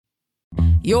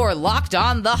You're Locked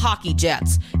On the Hockey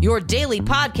Jets, your daily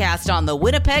podcast on the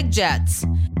Winnipeg Jets.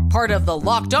 Part of the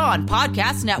Locked On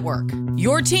Podcast Network,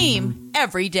 your team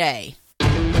every day.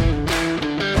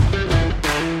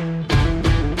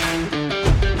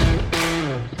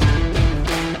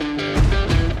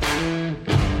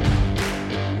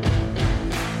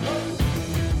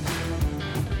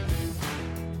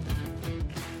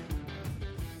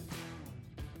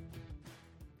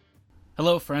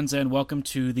 Hello, friends, and welcome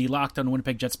to the Locked On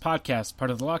Winnipeg Jets podcast,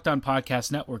 part of the Locked On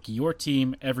Podcast Network, your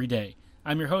team every day.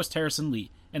 I'm your host, Harrison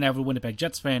Lee, an avid Winnipeg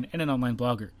Jets fan and an online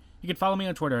blogger. You can follow me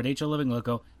on Twitter at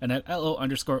HLLivingLoco and at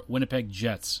LO_Winnipeg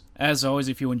Jets. As always,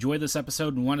 if you enjoy this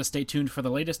episode and want to stay tuned for the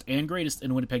latest and greatest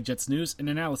in Winnipeg Jets news and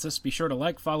analysis, be sure to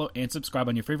like, follow, and subscribe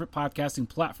on your favorite podcasting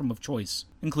platform of choice,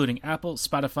 including Apple,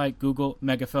 Spotify, Google,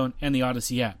 Megaphone, and the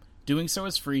Odyssey app. Doing so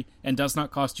is free and does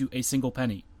not cost you a single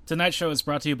penny. Tonight's show is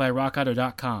brought to you by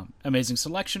RockAuto.com. Amazing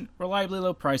selection, reliably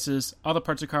low prices, all the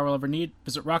parts your car will ever need.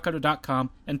 Visit RockAuto.com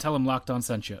and tell them Locked On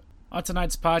sent you. On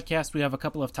tonight's podcast, we have a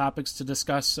couple of topics to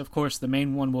discuss. Of course, the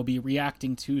main one will be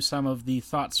reacting to some of the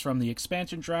thoughts from the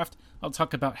expansion draft. I'll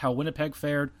talk about how Winnipeg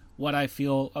fared, what I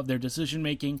feel of their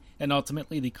decision-making, and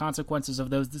ultimately the consequences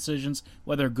of those decisions,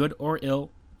 whether good or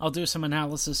ill. I'll do some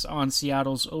analysis on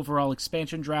Seattle's overall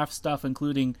expansion draft stuff,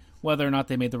 including whether or not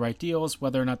they made the right deals,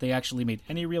 whether or not they actually made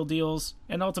any real deals,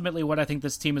 and ultimately what I think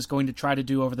this team is going to try to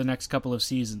do over the next couple of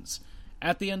seasons.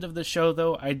 At the end of the show,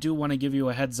 though, I do want to give you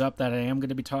a heads up that I am going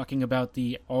to be talking about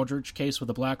the Aldridge case with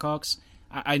the Blackhawks.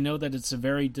 I know that it's a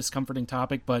very discomforting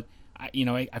topic, but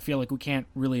I feel like we can't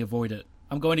really avoid it.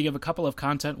 I'm going to give a couple of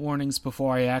content warnings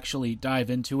before I actually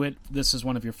dive into it. This is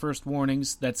one of your first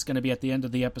warnings that's going to be at the end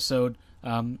of the episode,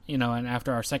 and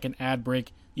after our second ad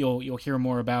break, you'll hear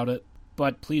more about it.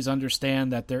 But please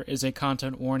understand that there is a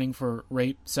content warning for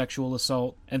rape, sexual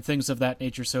assault, and things of that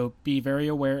nature, so be very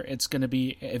aware. It's going to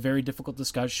be a very difficult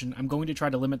discussion. I'm going to try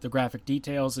to limit the graphic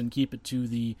details and keep it to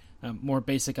the more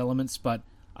basic elements, but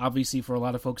obviously for a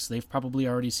lot of folks, they've probably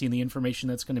already seen the information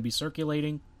that's going to be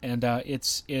circulating, and but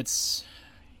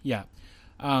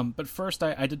first,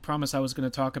 I did promise I was going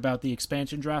to talk about the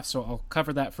expansion draft, so I'll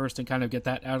cover that first and kind of get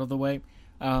that out of the way.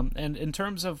 And in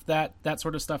terms of that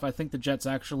sort of stuff, I think the Jets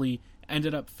actually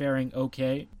ended up faring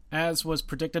okay. As was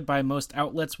predicted by most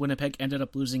outlets, Winnipeg ended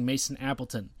up losing Mason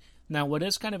Appleton. Now, what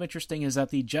is kind of interesting is that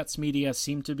the Jets media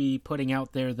seemed to be putting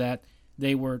out there that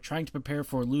they were trying to prepare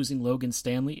for losing Logan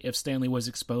Stanley if Stanley was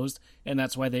exposed, and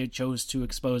that's why they chose to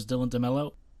expose Dylan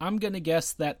DeMello. I'm going to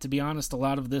guess that, to be honest, a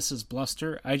lot of this is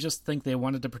bluster. I just think they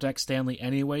wanted to protect Stanley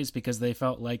anyways because they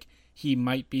felt like he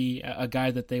might be a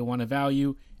guy that they want to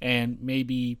value and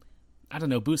maybe,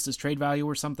 boost his trade value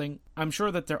or something. I'm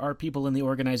sure that there are people in the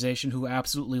organization who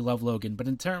absolutely love Logan, but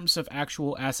in terms of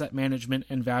actual asset management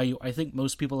and value, I think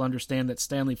most people understand that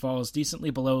Stanley falls decently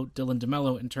below Dylan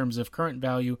DeMello in terms of current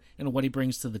value and what he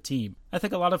brings to the team. I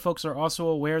think a lot of folks are also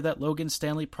aware that Logan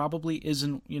Stanley probably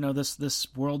isn't, this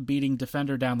world-beating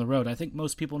defender down the road. I think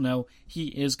most people know he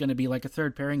is going to be like a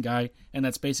third-pairing guy, and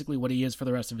that's basically what he is for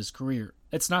the rest of his career.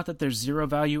 It's not that there's zero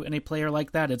value in a player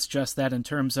like that, it's just that in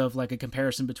terms of like a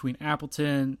comparison between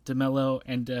Appleton, DeMello,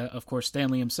 and of course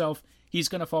Stanley himself, he's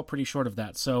going to fall pretty short of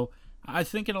that. So I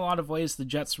think in a lot of ways the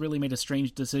Jets really made a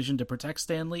strange decision to protect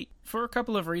Stanley. For a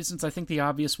couple of reasons, I think the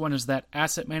obvious one is that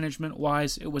asset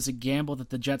management-wise, it was a gamble that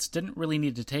the Jets didn't really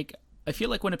need to take. I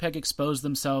feel like Winnipeg exposed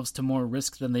themselves to more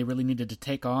risk than they really needed to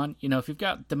take on. If you've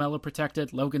got DeMello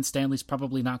protected, Logan Stanley's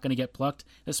probably not going to get plucked,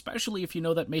 especially if you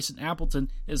know that Mason Appleton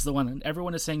is the one, and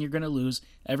everyone is saying you're going to lose.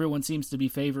 Everyone seems to be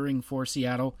favoring for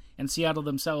Seattle, and Seattle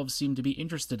themselves seem to be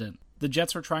interested in. The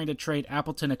Jets were trying to trade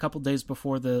Appleton a couple days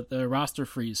before the roster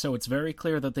freeze, so it's very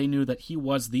clear that they knew that he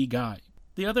was the guy.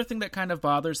 The other thing that kind of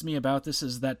bothers me about this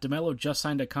is that DeMello just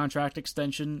signed a contract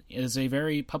extension, is a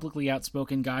very publicly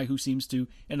outspoken guy who seems to,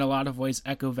 in a lot of ways,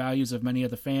 echo values of many of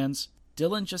the fans.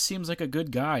 Dylan just seems like a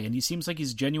good guy, and he seems like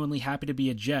he's genuinely happy to be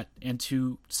a Jet, and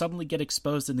to suddenly get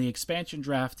exposed in the expansion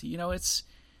draft,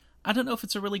 I don't know if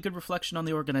it's a really good reflection on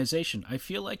the organization. I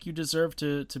feel like you deserve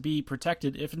to be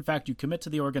protected if, in fact, you commit to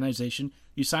the organization,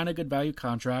 you sign a good value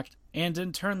contract, and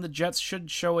in turn, the Jets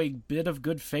should show a bit of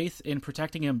good faith in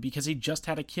protecting him because he just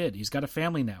had a kid. He's got a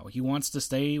family now. He wants to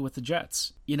stay with the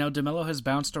Jets. DeMello has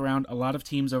bounced around a lot of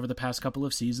teams over the past couple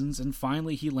of seasons, and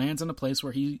finally he lands in a place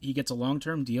where he gets a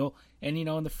long-term deal, and,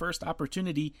 in the first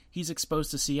opportunity, he's exposed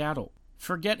to Seattle.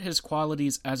 Forget his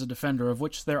qualities as a defender, of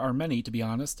which there are many, to be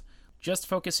honest. Just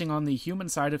focusing on the human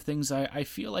side of things, I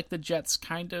feel like the Jets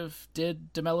kind of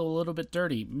did DeMello a little bit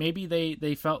dirty. Maybe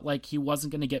they felt like he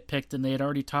wasn't going to get picked and they had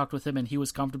already talked with him and he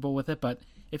was comfortable with it, but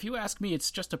If you ask me,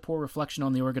 it's just a poor reflection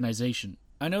on the organization.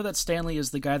 I know that Stanley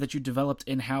is the guy that you developed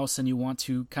in-house and you want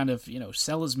to kind of,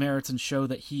 sell his merits and show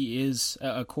that he is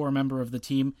a core member of the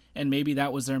team, and maybe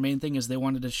that was their main thing, is they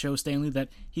wanted to show Stanley that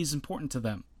he's important to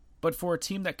them. But for a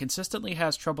team that consistently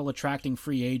has trouble attracting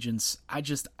free agents, I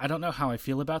don't know how I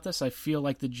feel about this. I feel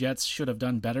like the Jets should have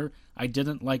done better. I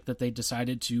didn't like that they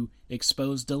decided to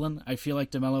expose Dillon. I feel like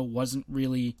DeMelo wasn't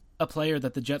really a player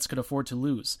that the Jets could afford to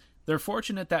lose. They're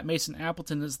fortunate that Mason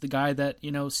Appleton is the guy that,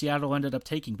 Seattle ended up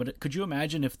taking. But could you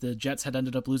imagine if the Jets had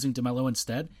ended up losing DeMelo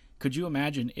instead? Could you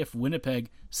imagine if Winnipeg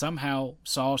somehow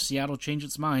saw Seattle change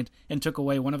its mind and took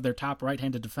away one of their top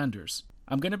right-handed defenders?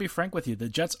 I'm going to be frank with you, the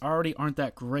Jets already aren't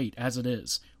that great as it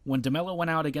is. When DeMelo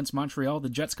went out against Montreal, the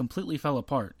Jets completely fell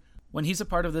apart. When he's a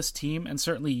part of this team, and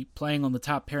certainly playing on the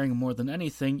top pairing more than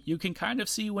anything, you can kind of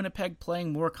see Winnipeg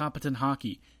playing more competent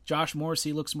hockey. Josh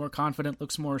Morrissey looks more confident,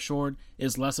 looks more assured,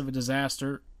 is less of a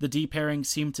disaster. The D pairing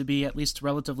seemed to be at least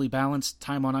relatively balanced,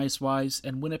 time on ice-wise,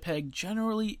 and Winnipeg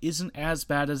generally isn't as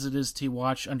bad as it is to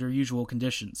watch under usual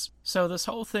conditions. So this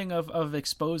whole thing of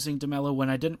exposing DeMelo when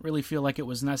I didn't really feel like it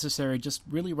was necessary just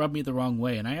really rubbed me the wrong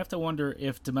way, and I have to wonder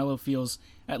if DeMelo feels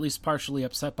at least partially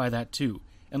upset by that too.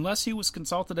 Unless he was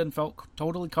consulted and felt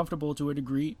totally comfortable to a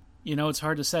degree, it's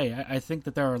hard to say. I think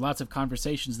that there are lots of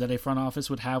conversations that a front office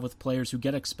would have with players who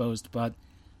get exposed, but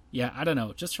yeah, I don't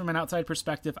know. Just from an outside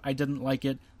perspective, I didn't like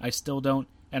it. I still don't,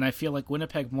 and I feel like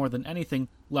Winnipeg, more than anything,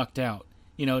 lucked out.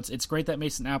 It's great that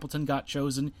Mason Appleton got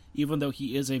chosen, even though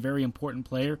he is a very important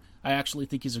player. I actually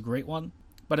think he's a great one.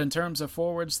 But in terms of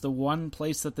forwards, the one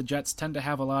place that the Jets tend to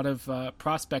have a lot of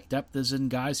prospect depth is in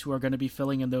guys who are going to be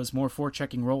filling in those more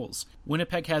forechecking roles.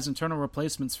 Winnipeg has internal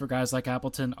replacements for guys like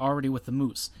Appleton already with the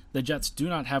Moose. The Jets do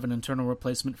not have an internal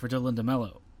replacement for Dylan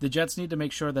DeMelo. The Jets need to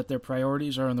make sure that their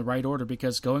priorities are in the right order,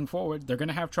 because going forward, they're going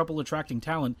to have trouble attracting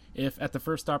talent if, at the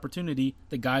first opportunity,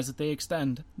 the guys that they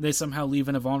extend, they somehow leave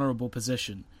in a vulnerable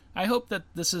position. I hope that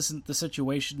this isn't the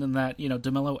situation and that,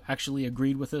 DeMelo actually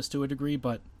agreed with this to a degree,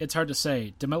 but it's hard to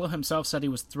say. DeMelo himself said he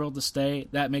was thrilled to stay.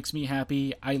 That makes me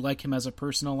happy. I like him as a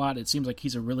person a lot. It seems like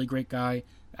he's a really great guy.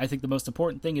 I think the most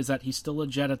important thing is that he's still a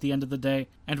Jet at the end of the day,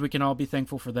 and we can all be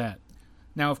thankful for that.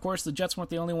 Now, of course, the Jets weren't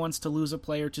the only ones to lose a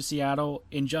player to Seattle.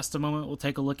 In just a moment, we'll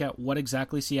take a look at what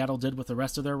exactly Seattle did with the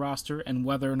rest of their roster and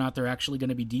whether or not they're actually going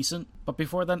to be decent. But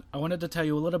before then, I wanted to tell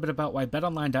you a little bit about why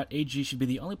BetOnline.ag should be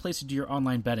the only place to do your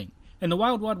online betting. In the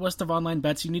wild, wild west of online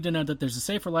bets, you need to know that there's a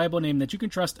safe, reliable name that you can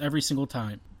trust every single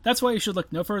time. That's why you should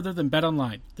look no further than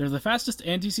BetOnline. They're the fastest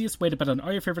and easiest way to bet on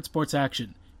all your favorite sports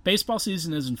action. Baseball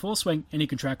season is in full swing, and you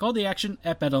can track all the action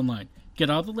at BetOnline. Get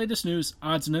all the latest news,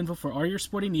 odds, and info for all your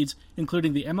sporting needs,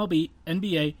 including the MLB,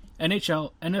 NBA,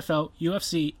 NHL, NFL,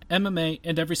 UFC, MMA,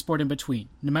 and every sport in between.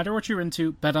 No matter what you're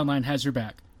into, BetOnline has your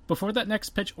back. Before that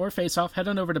next pitch or face-off, head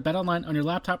on over to BetOnline on your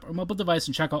laptop or mobile device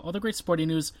and check out all the great sporting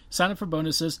news, sign up for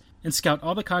bonuses, and scout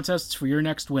all the contests for your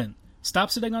next win.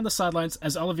 Stop sitting on the sidelines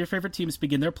as all of your favorite teams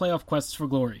begin their playoff quests for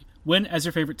glory. Win as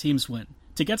your favorite teams win.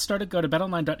 To get started, go to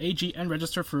betonline.ag and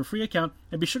register for a free account,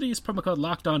 and be sure to use promo code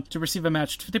LOCKEDON to receive a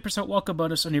matched 50% welcome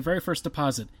bonus on your very first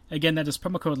deposit. Again, that is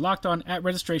promo code LOCKEDON at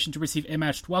registration to receive a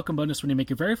matched welcome bonus when you make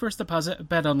your very first deposit at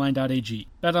betonline.ag.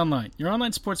 BetOnline, your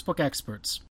online sportsbook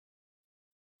experts.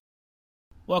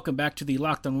 Welcome back to the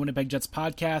Locked on Winnipeg Jets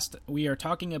podcast. We are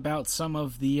talking about some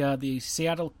of the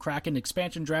Seattle Kraken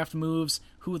expansion draft moves,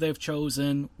 who they've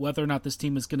chosen, whether or not this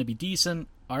team is going to be decent.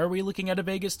 Are we looking at a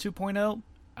Vegas 2.0?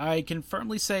 I can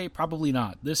firmly say probably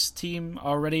not. This team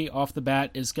already off the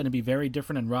bat is going to be very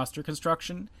different in roster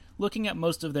construction. Looking at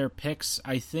most of their picks,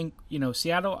 I think,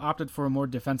 Seattle opted for a more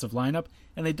defensive lineup,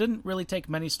 and they didn't really take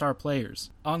many star players.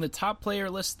 On the top player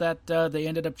list that they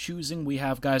ended up choosing, we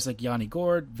have guys like Yanni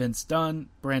Gourde, Vince Dunn,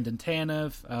 Brandon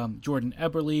Tanev, Jordan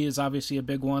Eberle is obviously a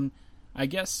big one. I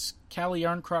guess Calle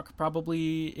Jarnkrok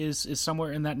probably is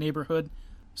somewhere in that neighborhood.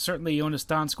 Certainly Jonas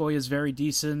Donskoy is very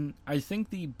decent. I think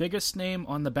the biggest name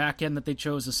on the back end that they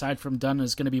chose aside from Dunn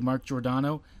is going to be Mark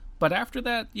Giordano. But after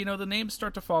that, the names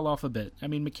start to fall off a bit. I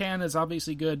mean, McCann is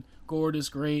obviously good. Gourde is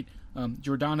great.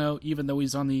 Giordano, even though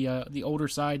he's on the older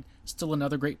side, still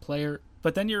another great player.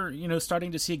 But then you're,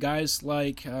 starting to see guys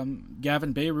like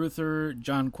Gavin Bayreuther,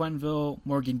 John Quenneville,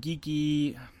 Morgan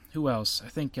Geekie. Who else? I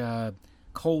think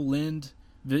Cole Lind,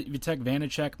 Vitek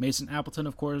Vanacek, Mason Appleton,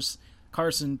 of course,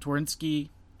 Carson Twarynski.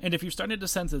 And if you're starting to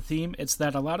sense a theme, it's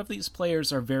that a lot of these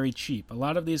players are very cheap. A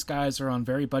lot of these guys are on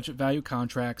very budget value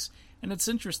contracts, and it's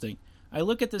interesting. I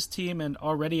look at this team, and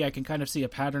already I can kind of see a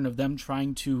pattern of them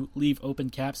trying to leave open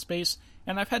cap space,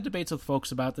 and I've had debates with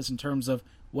folks about this in terms of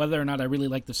whether or not I really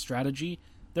like the strategy.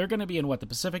 They're going to be in, the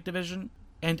Pacific Division?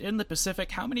 And in the Pacific,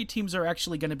 how many teams are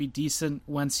actually going to be decent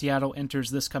when Seattle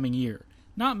enters this coming year?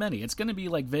 Not many. It's going to be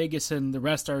like Vegas and the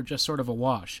rest are just sort of a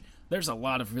wash. There's a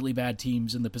lot of really bad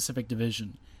teams in the Pacific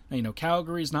Division.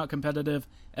 Calgary's not competitive.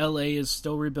 LA is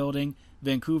still rebuilding.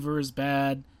 Vancouver is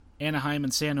bad. Anaheim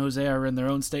and San Jose are in their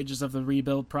own stages of the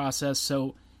rebuild process.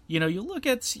 So, you look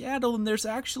at Seattle and there's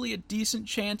actually a decent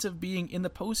chance of being in the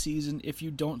postseason if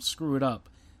you don't screw it up.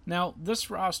 Now,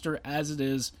 this roster, as it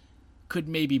is, could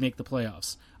maybe make the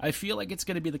playoffs. I feel like it's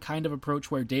going to be the kind of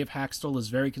approach where Dave Haxtell is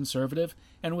very conservative,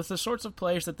 and with the sorts of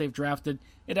players that they've drafted,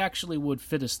 it actually would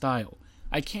fit his style.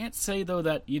 I can't say, though,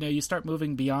 that, you start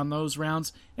moving beyond those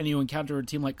rounds and you encounter a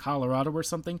team like Colorado or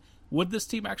something. Would this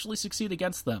team actually succeed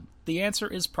against them? The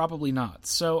answer is probably not.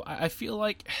 So I feel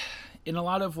like, in a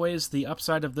lot of ways, the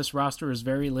upside of this roster is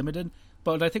very limited.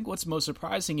 But I think what's most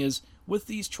surprising is, with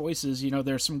these choices,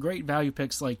 there's some great value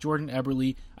picks like Jordan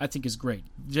Eberle, I think is great.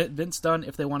 Vince Dunn,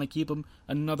 if they want to keep him,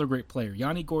 another great player.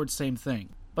 Yanni Gourde, same thing.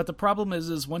 But the problem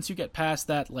is once you get past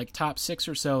that top 6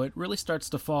 or so, it really starts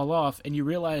to fall off, and you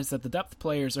realize that the depth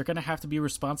players are going to have to be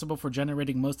responsible for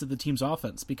generating most of the team's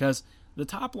offense, because the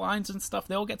top lines and stuff,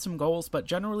 they'll get some goals, but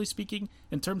generally speaking,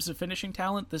 in terms of finishing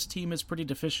talent, this team is pretty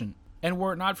deficient. And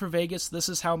were it not for Vegas, this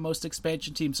is how most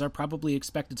expansion teams are probably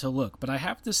expected to look. But I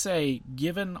have to say,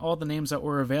 given all the names that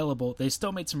were available, they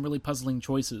still made some really puzzling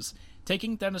choices.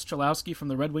 Taking Dennis Cholowski from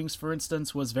the Red Wings, for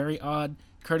instance, was very odd.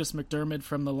 Curtis McDermott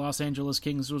from the Los Angeles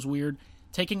Kings was weird.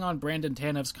 Taking on Brandon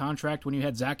Tanev's contract when you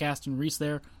had Zach Aston Reese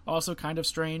there, also kind of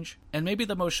strange. And maybe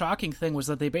the most shocking thing was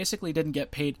that they basically didn't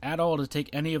get paid at all to take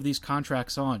any of these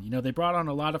contracts on. They brought on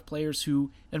a lot of players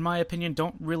who, in my opinion,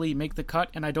 don't really make the cut,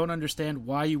 and I don't understand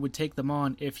why you would take them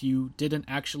on if you didn't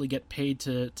actually get paid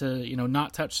to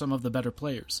not touch some of the better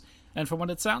players. And from what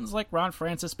it sounds like, Ron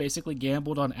Francis basically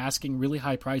gambled on asking really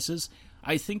high prices.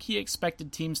 I think he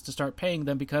expected teams to start paying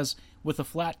them because, with a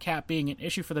flat cap being an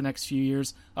issue for the next few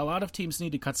years, a lot of teams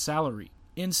need to cut salary.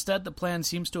 Instead, the plan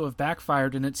seems to have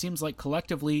backfired, and it seems like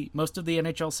collectively, most of the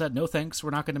NHL said, no thanks, we're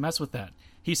not going to mess with that.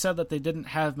 He said that they didn't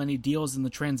have many deals in the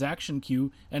transaction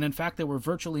queue, and in fact, there were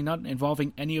virtually none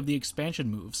involving any of the expansion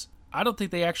moves. I don't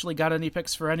think they actually got any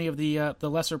picks for any of the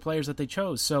lesser players that they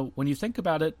chose, so when you think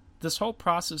about it, this whole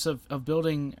process of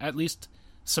building at least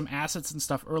some assets and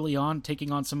stuff early on,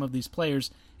 taking on some of these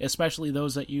players, especially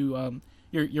those that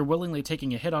you're willingly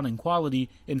taking a hit on in quality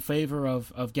in favor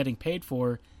of getting paid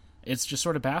for, it's just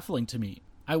sort of baffling to me.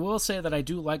 I will say that I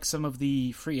do like some of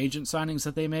the free agent signings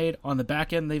that they made. On the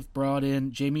back end, they've brought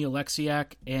in Jamie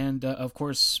Oleksiak and, of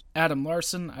course, Adam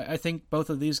Larson. I think both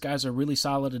of these guys are really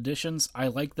solid additions. I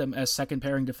like them as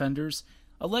second-pairing defenders.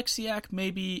 Oleksiak,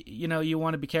 maybe, you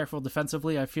want to be careful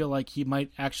defensively. I feel like he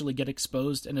might actually get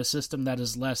exposed in a system that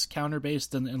is less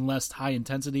counter-based and less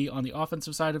high-intensity on the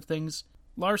offensive side of things.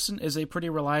 Larson is a pretty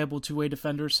reliable two-way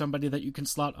defender, somebody that you can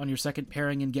slot on your second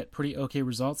pairing and get pretty okay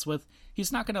results with.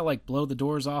 He's not going to blow the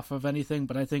doors off of anything,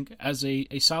 but I think as a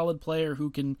solid player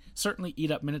who can certainly eat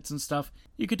up minutes and stuff,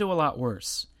 you could do a lot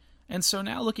worse. And so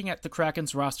now looking at the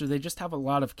Kraken's roster, they just have a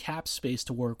lot of cap space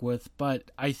to work with,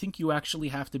 but I think you actually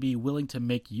have to be willing to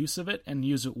make use of it and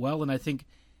use it well, and I think,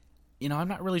 I'm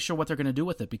not really sure what they're going to do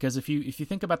with it, because if you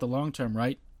think about the long term,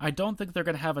 right, I don't think they're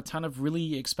going to have a ton of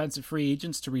really expensive free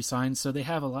agents to re-sign, so they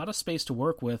have a lot of space to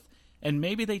work with, and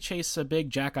maybe they chase a big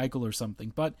Jack Eichel or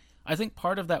something, but I think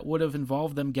part of that would have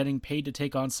involved them getting paid to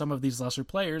take on some of these lesser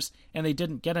players, and they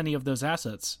didn't get any of those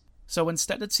assets. So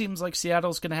instead it seems like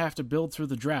Seattle's going to have to build through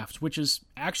the draft, which is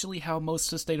actually how most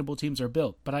sustainable teams are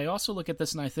built. But I also look at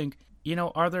this and I think,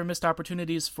 are there missed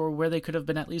opportunities for where they could have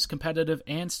been at least competitive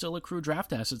and still accrue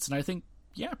draft assets? And I think,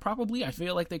 yeah, probably. I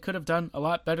feel like they could have done a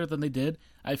lot better than they did.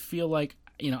 I feel like,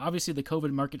 obviously the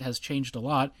COVID market has changed a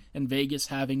lot, and Vegas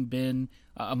having been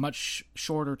a much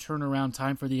shorter turnaround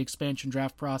time for the expansion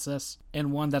draft process,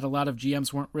 and one that a lot of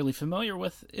GMs weren't really familiar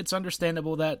with, it's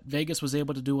understandable that Vegas was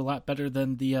able to do a lot better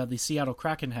than the Seattle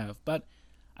Kraken have. But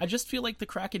I just feel like the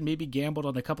Kraken maybe gambled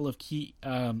on a couple of key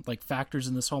factors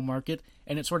in this whole market,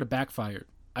 and it sort of backfired.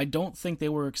 I don't think they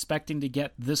were expecting to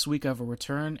get this week of a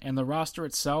return, and the roster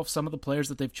itself, some of the players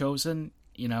that they've chosen,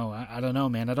 I don't know,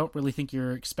 man. I don't really think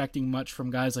you're expecting much from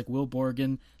guys like Will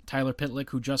Borgen, Tyler Pitlick,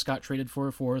 who just got traded for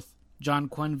a fourth, John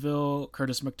Quenneville,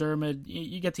 Curtis McDermott.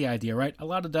 You get the idea, right? A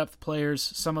lot of depth players,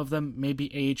 some of them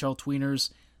maybe AHL tweeners,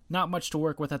 not much to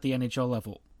work with at the NHL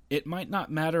level. It might not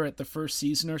matter at the first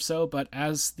season or so, but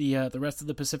as the rest of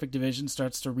the Pacific Division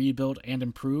starts to rebuild and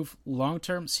improve,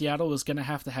 long-term, Seattle is going to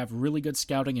have really good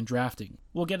scouting and drafting.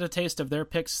 We'll get a taste of their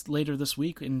picks later this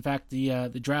week. In fact, the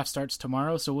draft starts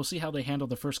tomorrow, so we'll see how they handle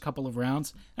the first couple of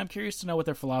rounds. I'm curious to know what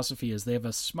their philosophy is. They have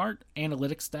a smart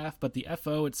analytics staff, but the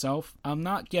FO itself, I'm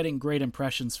not getting great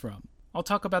impressions from. I'll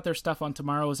talk about their stuff on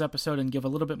tomorrow's episode and give a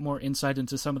little bit more insight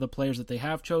into some of the players that they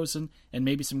have chosen, and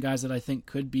maybe some guys that I think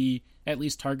could be at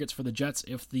least targets for the Jets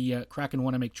if the Kraken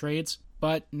want to make trades.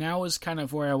 But now is kind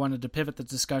of where I wanted to pivot the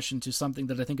discussion to something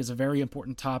that I think is a very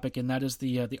important topic, and that is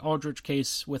the Aldrich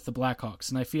case with the Blackhawks.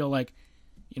 And I feel like,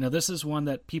 this is one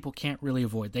that people can't really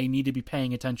avoid. They need to be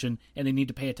paying attention, and they need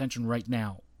to pay attention right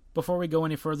now. Before we go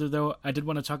any further, though, I did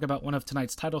want to talk about one of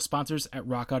tonight's title sponsors at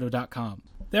RockAuto.com.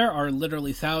 There are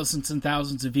literally thousands and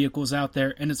thousands of vehicles out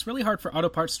there, and it's really hard for auto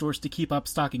parts stores to keep up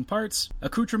stocking parts,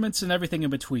 accoutrements, and everything in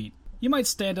between. You might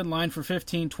stand in line for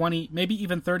 15, 20, maybe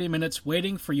even 30 minutes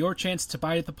waiting for your chance to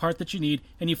buy the part that you need,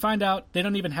 and you find out they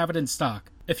don't even have it in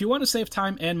stock. If you want to save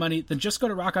time and money, then just go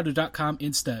to RockAuto.com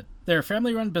instead. They're a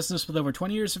family-run business with over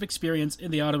 20 years of experience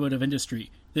in the automotive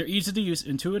industry. Their easy-to-use,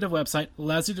 intuitive website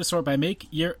allows you to sort by make,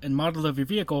 year, and model of your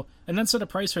vehicle, and then set a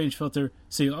price range filter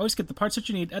so you always get the parts that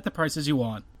you need at the prices you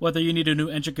want. Whether you need a new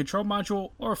engine control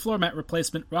module or a floor mat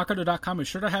replacement, RockAuto.com is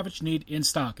sure to have what you need in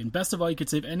stock. And best of all, you can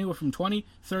save anywhere from 20,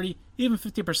 30, even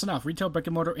 50% off retail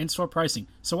brick-and-mortar in-store pricing.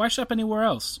 So why shop anywhere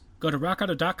else? Go to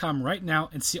RockAuto.com right now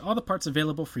and see all the parts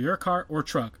available for your car or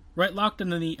truck. Right locked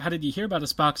into the How Did You Hear About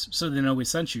Us box so they know we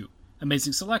sent you.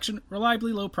 Amazing selection,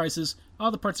 reliably low prices,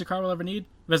 all the parts your car will ever need.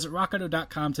 Visit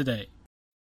RockAuto.com today.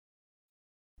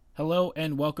 Hello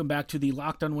and welcome back to the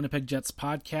Locked On Winnipeg Jets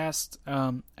podcast.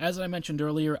 As I mentioned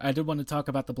earlier, I did want to talk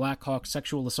about the Blackhawks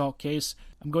sexual assault case.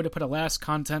 I'm going to put a last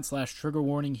content/trigger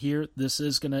warning here. This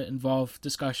is going to involve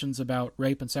discussions about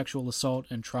rape and sexual assault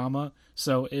and trauma.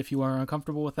 So if you are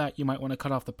uncomfortable with that, you might want to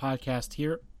cut off the podcast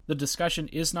here. The discussion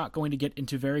is not going to get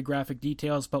into very graphic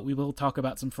details, but we will talk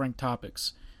about some frank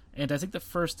topics. And I think the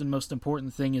first and most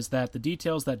important thing is that the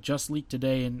details that just leaked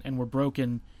today and were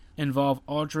broken involve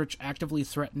Aldrich actively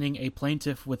threatening a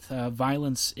plaintiff with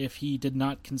violence if he did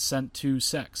not consent to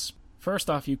sex. First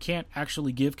off, you can't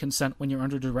actually give consent when you're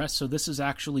under duress, so this is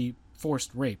actually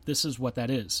forced rape. This is what that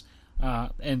is.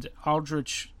 And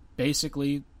Aldrich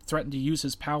basically threatened to use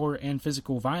his power and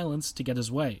physical violence to get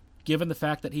his way. Given the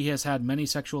fact that he has had many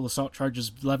sexual assault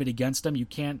charges levied against him, you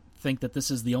can't think that this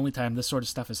is the only time this sort of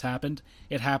stuff has happened.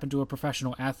 It happened to a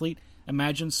professional athlete.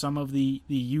 Imagine some of the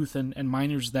youth and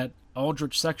minors that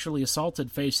Aldrich sexually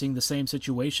assaulted facing the same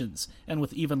situations, and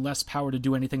with even less power to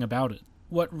do anything about it.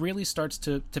 What really starts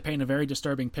to paint a very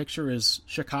disturbing picture is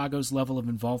Chicago's level of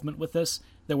involvement with this.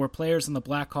 There were players in the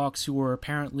Blackhawks who were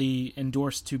apparently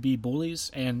endorsed to be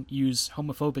bullies and use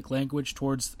homophobic language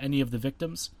towards any of the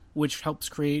victims, which helps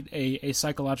create a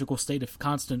psychological state of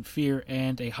constant fear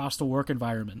and a hostile work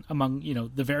environment among,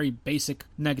 the very basic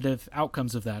negative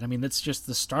outcomes of that. I mean, that's just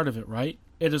the start of it, right?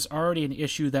 It is already an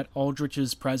issue that Aldrich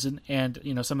is present and,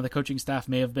 some of the coaching staff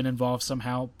may have been involved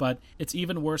somehow, but it's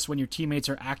even worse when your teammates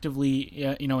are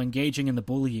actively, engaging in the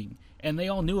bullying. And they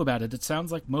all knew about it. It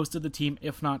sounds like most of the team,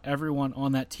 if not everyone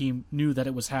on that team, knew that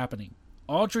it was happening.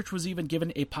 Aldrich was even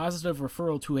given a positive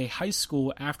referral to a high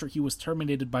school after he was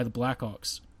terminated by the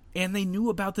Blackhawks. And they knew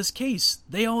about this case.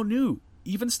 They all knew.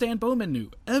 Even Stan Bowman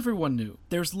knew. Everyone knew.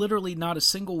 There's literally not a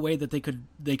single way that they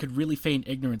could really feign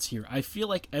ignorance here. I feel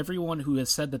like everyone who has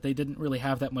said that they didn't really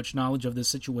have that much knowledge of this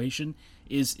situation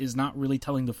is not really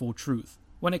telling the full truth.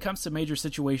 When it comes to major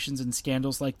situations and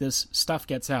scandals like this, stuff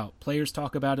gets out. Players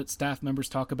talk about it, staff members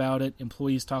talk about it,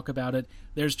 employees talk about it.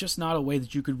 There's just not a way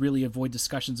that you could really avoid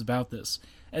discussions about this.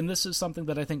 And this is something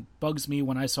that I think bugs me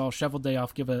when I saw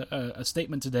Cheveldayoff give a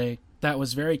statement today that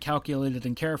was very calculated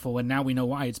and careful, and now we know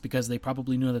why. It's because they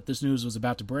probably knew that this news was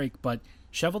about to break, but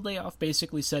Cheveldayoff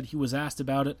basically said he was asked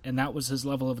about it, and that was his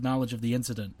level of knowledge of the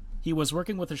incident. He was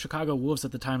working with the Chicago Wolves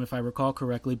at the time, if I recall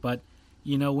correctly, but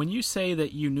when you say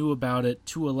that you knew about it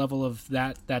to a level of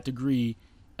that degree,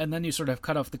 and then you sort of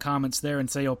cut off the comments there and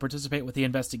say, participate with the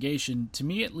investigation, to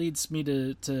me it leads me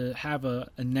to have a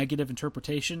negative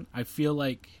interpretation. I feel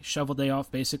like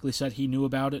Cheveldayoff basically said he knew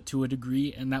about it to a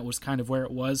degree, and that was kind of where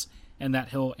it was, and that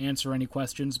he'll answer any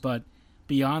questions, but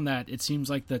beyond that, it seems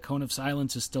like the cone of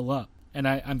silence is still up. And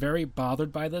I'm very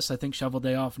bothered by this. I think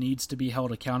Cheveldayoff needs to be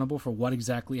held accountable for what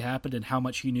exactly happened and how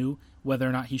much he knew, whether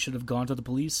or not he should have gone to the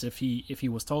police if he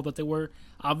was told that they were.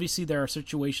 Obviously, there are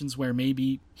situations where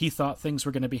maybe he thought things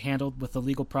were going to be handled with the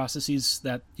legal processes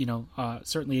that,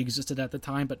 certainly existed at the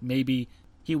time, but maybe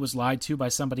he was lied to by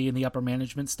somebody in the upper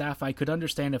management staff. I could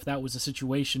understand if that was the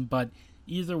situation, but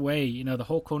either way, the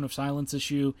whole cone of silence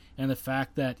issue and the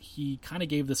fact that he kind of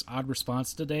gave this odd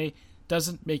response today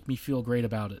doesn't make me feel great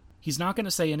about it. He's not going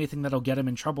to say anything that'll get him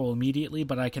in trouble immediately,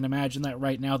 but I can imagine that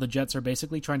right now the Jets are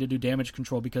basically trying to do damage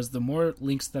control because the more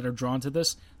links that are drawn to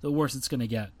this, the worse it's going to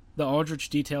get. The Aldrich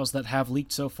details that have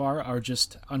leaked so far are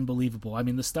just unbelievable. I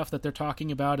mean, the stuff that they're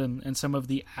talking about and some of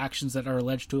the actions that are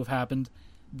alleged to have happened,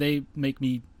 they make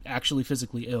me actually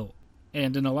physically ill.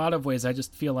 And in a lot of ways, I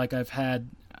just feel like I've had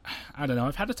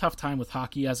a tough time with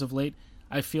hockey as of late.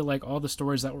 I feel like all the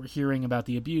stories that we're hearing about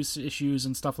the abuse issues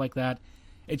and stuff like that,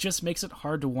 it just makes it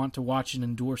hard to want to watch and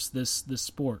endorse this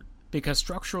sport. Because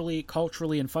structurally,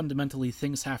 culturally, and fundamentally,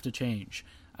 things have to change.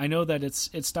 I know that it's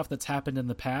stuff that's happened in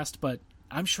the past, but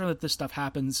I'm sure that this stuff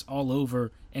happens all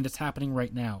over, and it's happening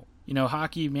right now. You know,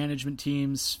 hockey management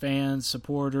teams, fans,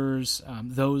 supporters,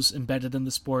 those embedded in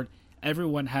the sport,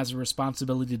 everyone has a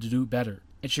responsibility to do better.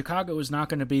 And Chicago is not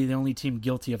going to be the only team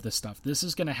guilty of this stuff. This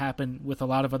is going to happen with a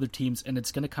lot of other teams, and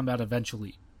it's going to come out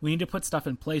eventually. We need to put stuff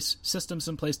in place, systems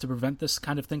in place to prevent this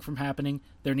kind of thing from happening.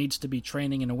 There needs to be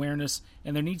training and awareness,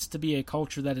 and there needs to be a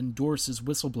culture that endorses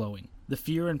whistleblowing. The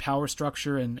fear and power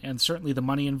structure, and certainly the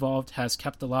money involved, has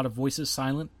kept a lot of voices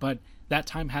silent, but that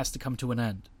time has to come to an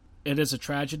end. It is a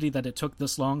tragedy that it took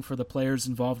this long for the players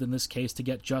involved in this case to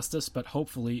get justice, but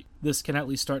hopefully this can at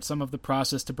least start some of the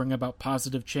process to bring about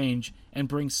positive change and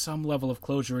bring some level of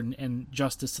closure and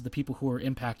justice to the people who are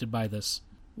impacted by this.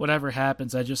 Whatever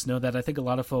happens, I just know that I think a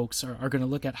lot of folks are going to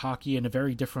look at hockey in a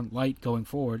very different light going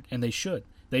forward, and they should.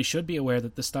 They should be aware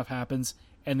that this stuff happens,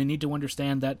 and they need to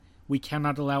understand that we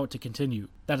cannot allow it to continue.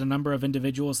 That a number of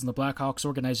individuals in the Blackhawks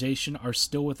organization are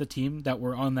still with the team that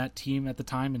were on that team at the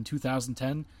time in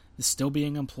 2010, is still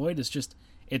being employed is just,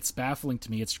 it's baffling to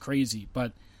me. It's crazy,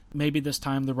 but maybe this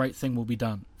time the right thing will be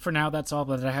done. For now, that's all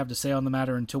that I have to say on the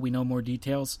matter until we know more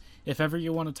details. If ever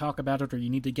you want to talk about it or you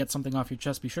need to get something off your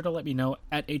chest, be sure to let me know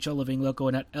at HLLivingLoco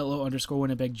and at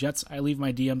LO_Winnipeg Jets. I leave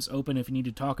my DMs open if you need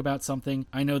to talk about something.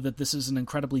 I know that this is an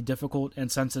incredibly difficult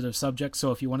and sensitive subject,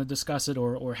 so if you want to discuss it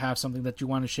or have something that you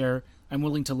want to share, I'm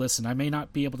willing to listen. I may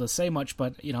not be able to say much,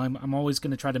 but I'm always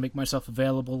going to try to make myself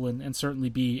available and certainly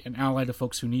be an ally to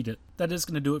folks who need it. That is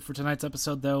going to do it for tonight's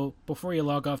episode, though. Before you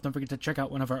log off, don't forget to check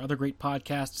out one of our other great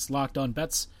podcasts, Locked On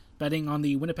Bets. Betting on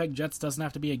the Winnipeg Jets doesn't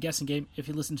have to be a guessing game if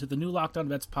you listen to the new Locked On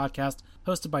Bets podcast,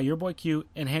 hosted by your boy Q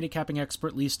and handicapping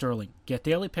expert Lee Sterling. Get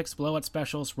daily picks, blowout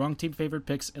specials, wrong team favorite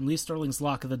picks, and Lee Sterling's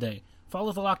lock of the day.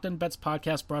 Follow the Locked On Bets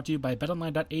podcast, brought to you by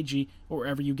BetOnline.ag or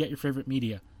wherever you get your favorite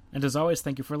media. And as always,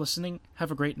 thank you for listening,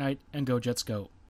 have a great night, and go Jets go.